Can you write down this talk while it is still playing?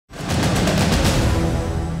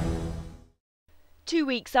2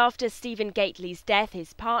 weeks after Stephen Gately's death,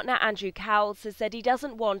 his partner Andrew Cowles has said he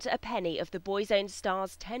doesn't want a penny of the Boyzone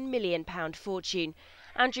star's £10 million fortune.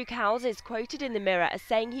 Andrew Cowles is quoted in the Mirror as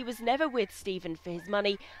saying he was never with Stephen for his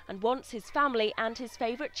money and wants his family and his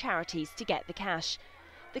favourite charities to get the cash.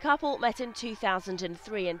 The couple met in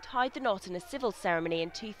 2003 and tied the knot in a civil ceremony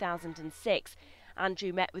in 2006.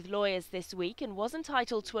 Andrew met with lawyers this week and was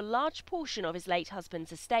entitled to a large portion of his late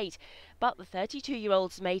husband's estate, but the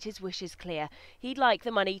 32-year-old's made his wishes clear. He'd like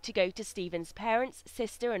the money to go to Stephen's parents,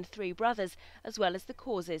 sister and 3 brothers, as well as the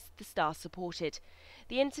causes the star supported.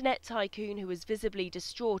 The internet tycoon, who was visibly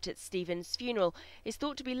distraught at Stephen's funeral, is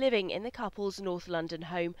thought to be living in the couple's North London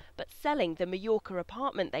home, but selling the Mallorca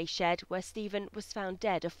apartment they shared where Stephen was found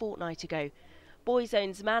dead a fortnight ago.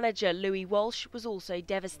 Boyzone's manager Louis Walsh was also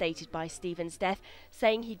devastated by Stephen's death,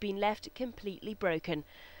 saying he'd been left completely broken.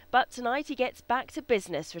 But tonight he gets back to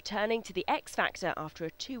business, returning to the X Factor after a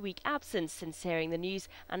 2-week absence since hearing the news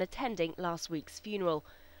and attending last week's funeral.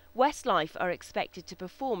 Westlife are expected to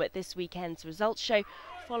perform at this weekend's results show,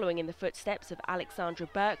 following in the footsteps of Alexandra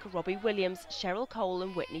Burke, Robbie Williams, Cheryl Cole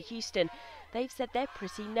and Whitney Houston. They've said they're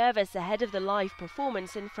pretty nervous ahead of the live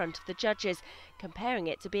performance in front of the judges, comparing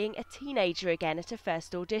it to being a teenager again at a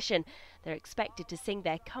first audition. They're expected to sing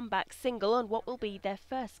their comeback single on what will be their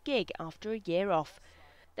first gig after a year off.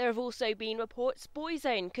 There have also been reports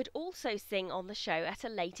Boyzone could also sing on the show at a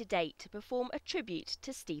later date to perform a tribute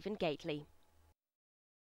to Stephen Gately.